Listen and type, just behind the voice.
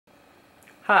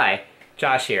Hi,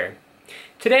 Josh here.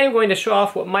 Today I'm going to show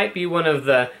off what might be one of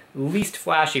the least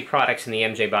flashy products in the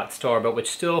mjbots store, but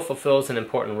which still fulfills an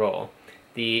important role,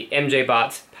 the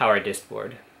mjbots power dist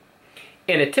board.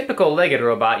 In a typical legged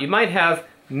robot, you might have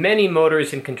many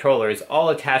motors and controllers all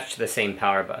attached to the same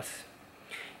power bus.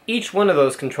 Each one of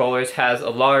those controllers has a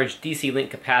large DC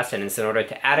link capacitance in order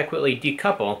to adequately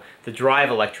decouple the drive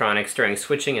electronics during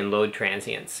switching and load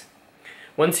transients.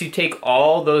 Once you take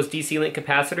all those DC link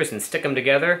capacitors and stick them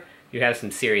together, you have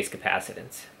some serious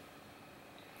capacitance.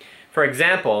 For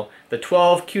example, the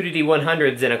 12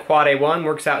 QDD100s in a Quad A1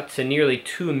 works out to nearly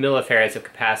 2 millifarads of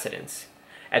capacitance.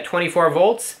 At 24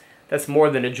 volts, that's more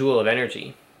than a joule of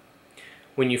energy.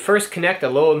 When you first connect a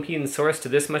low impedance source to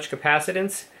this much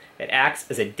capacitance, it acts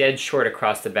as a dead short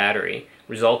across the battery,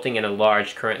 resulting in a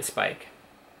large current spike.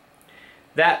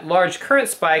 That large current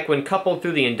spike, when coupled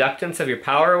through the inductance of your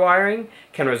power wiring,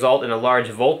 can result in a large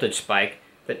voltage spike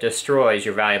that destroys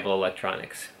your valuable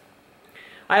electronics.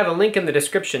 I have a link in the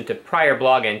description to prior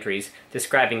blog entries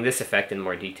describing this effect in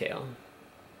more detail.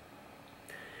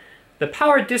 The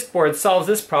power dist board solves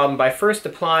this problem by first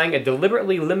applying a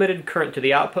deliberately limited current to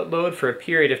the output load for a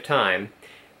period of time,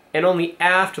 and only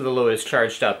after the load is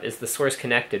charged up is the source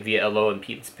connected via a low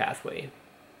impedance pathway.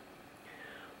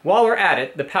 While we're at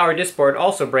it, the power dist board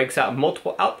also breaks out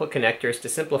multiple output connectors to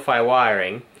simplify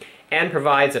wiring, and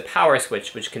provides a power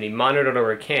switch which can be monitored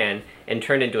over a CAN and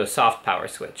turned into a soft power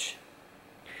switch.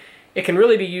 It can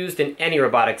really be used in any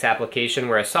robotics application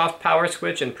where a soft power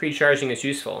switch and pre-charging is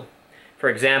useful. For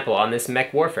example, on this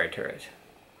mech warfare turret.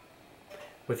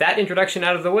 With that introduction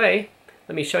out of the way,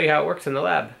 let me show you how it works in the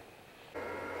lab.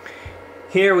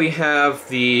 Here we have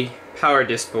the power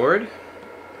dist board,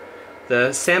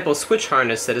 the sample switch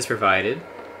harness that is provided,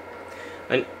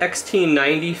 an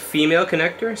XT90 female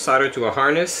connector soldered to a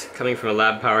harness coming from a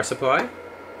lab power supply,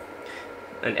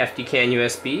 an FD-CAN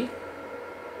USB,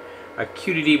 a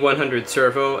QDD100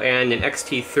 servo, and an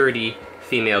XT30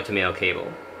 female-to-male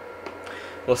cable.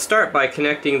 We'll start by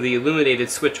connecting the illuminated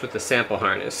switch with the sample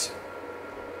harness.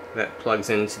 That plugs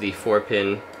into the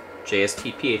 4-pin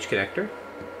JST-PH connector.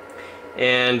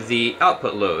 And the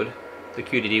output load, the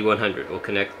QDD100, will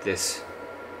connect this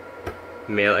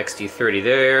male XT30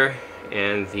 there,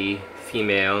 and the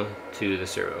female to the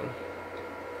servo.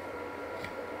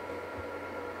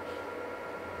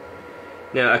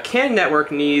 Now, a CAN network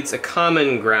needs a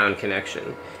common ground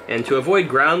connection, and to avoid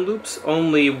ground loops,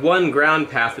 only one ground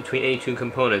path between any two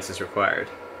components is required.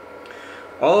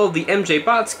 All of the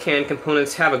mjbots CAN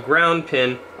components have a ground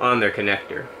pin on their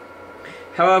connector.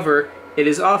 However, it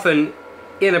is often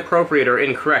inappropriate or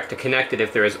incorrect to connect it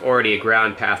if there is already a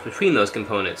ground path between those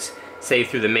components, say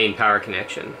through the main power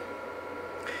connection.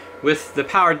 With the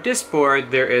power dist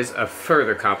board, there is a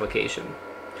further complication.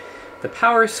 The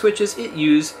power switches it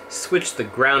uses switch the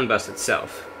ground bus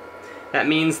itself. That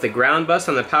means the ground bus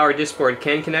on the power dist board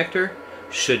CAN connector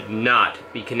should not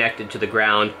be connected to the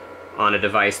ground on a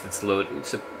device that's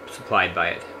supplied by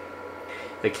it.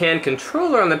 The CAN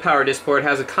controller on the power dist board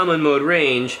has a common mode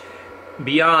range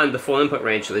beyond the full input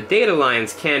range, so the data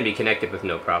lines can be connected with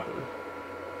no problem.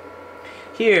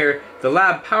 Here, the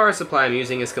lab power supply I'm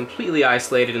using is completely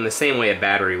isolated in the same way a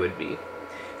battery would be.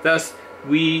 Thus,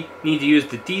 we need to use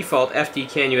the default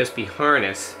FD-CAN USB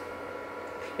harness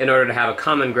in order to have a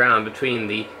common ground between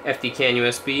the FD-CAN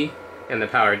USB and the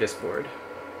power dist board.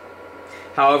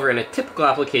 However, in a typical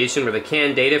application where the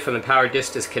CAN data from the power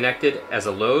dist is connected as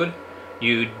a load,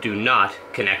 you do not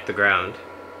connect the ground.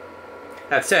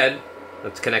 That said,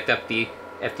 let's connect up the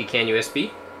FD-CAN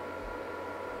USB.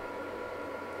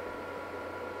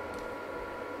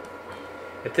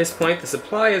 At this point, the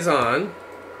supply is on.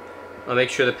 I'll make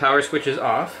sure the power switch is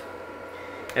off.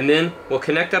 And then we'll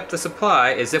connect up the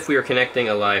supply as if we were connecting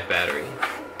a live battery.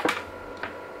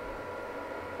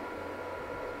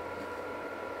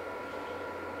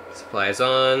 Supply is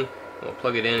on. We'll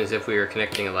plug it in as if we were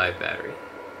connecting a live battery.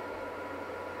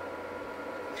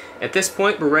 At this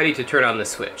point, we're ready to turn on the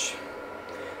switch.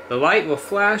 The light will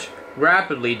flash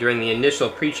rapidly during the initial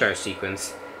pre-charge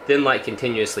sequence, then light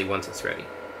continuously once it's ready.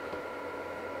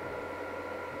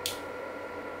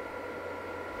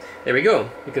 There we go.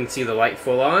 You can see the light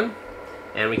full on,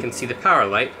 and we can see the power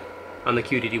light on the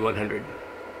QDD100.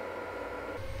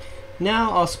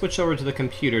 Now I'll switch over to the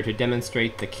computer to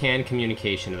demonstrate the CAN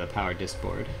communication of the power dist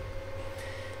board.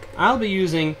 I'll be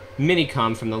using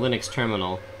Minicom from the Linux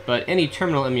terminal, but any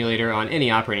terminal emulator on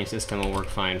any operating system will work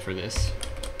fine for this.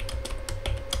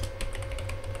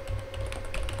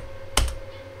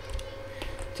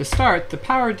 To start, the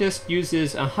power dist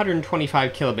uses a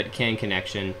 125 kilobit CAN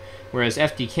connection, whereas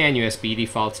FD-CAN USB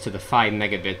defaults to the 5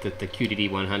 megabit that the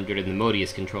QDD100 and the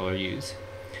Modius controller use.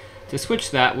 To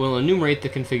switch that, we'll enumerate the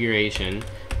configuration,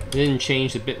 then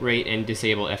change the bitrate and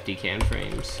disable FD-CAN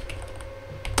frames.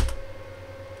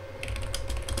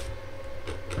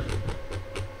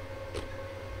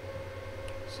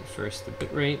 So first the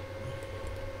bitrate.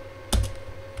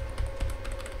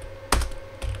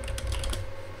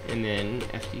 And then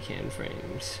FD-CAN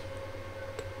frames.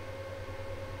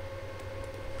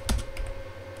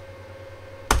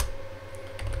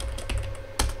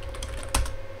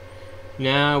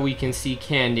 Now we can see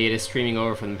CAN data streaming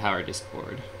over from the power disk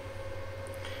board.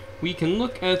 We can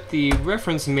look at the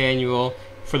reference manual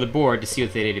for the board to see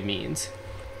what the data means.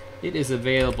 It is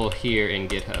available here in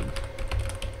GitHub.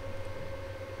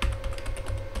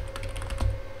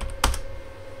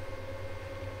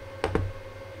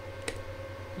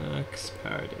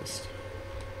 Power disk.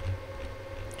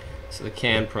 So the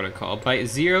CAN protocol. Byte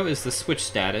 0 is the switch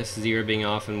status, 0 being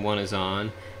off and 1 is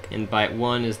on. And byte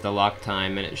 1 is the lock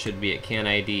time, and it should be at CAN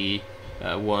ID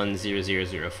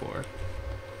 10004.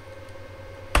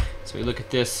 So we look at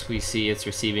this, we see it's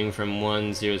receiving from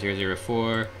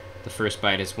 10004. The first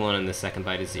byte is 1 and the second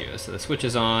byte is 0. So the switch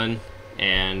is on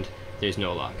and there's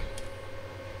no lock.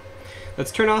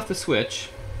 Let's turn off the switch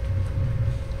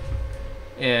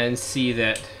and see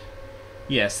that,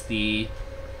 yes, the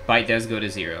byte does go to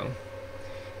 0.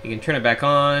 You can turn it back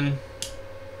on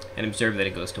and observe that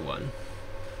it goes to 1.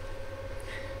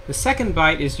 The second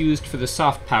byte is used for the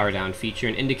soft power down feature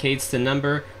and indicates the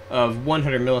number of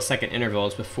 100 millisecond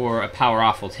intervals before a power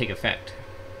off will take effect.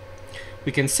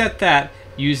 We can set that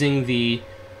using the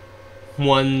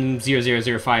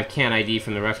 10005 CAN ID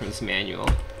from the reference manual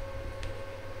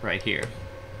right here.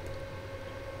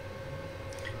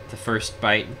 The first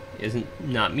byte is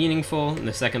not meaningful, and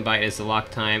the second byte is the lock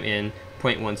time in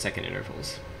 0.1 second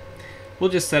intervals. We'll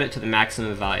just set it to the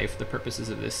maximum value for the purposes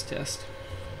of this test.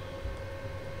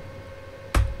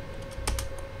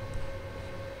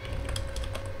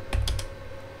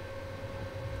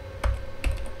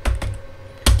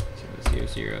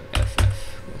 00FF,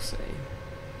 we'll say.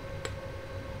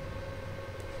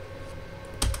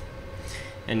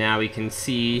 And now we can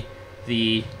see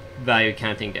the value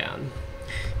counting down.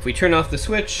 If we turn off the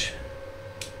switch,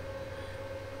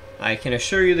 I can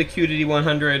assure you the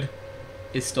QDD100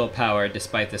 is still powered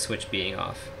despite the switch being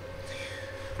off.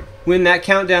 When that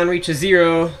countdown reaches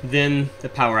 0, then the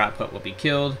power output will be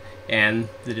killed and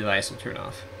the device will turn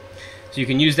off. So you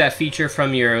can use that feature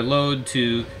from your load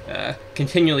to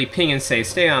continually ping and say,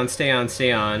 stay on, stay on,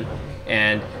 stay on,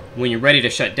 and when you're ready to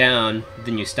shut down,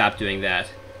 then you stop doing that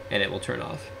and it will turn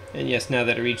off. And yes, now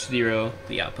that it reached 0,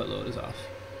 the output load is off.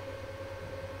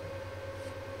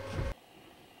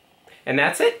 And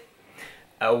that's it.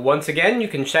 Once again, you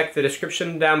can check the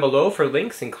description down below for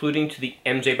links, including to the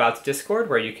mjbots Discord,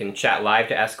 where you can chat live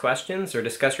to ask questions or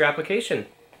discuss your application.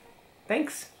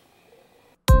 Thanks.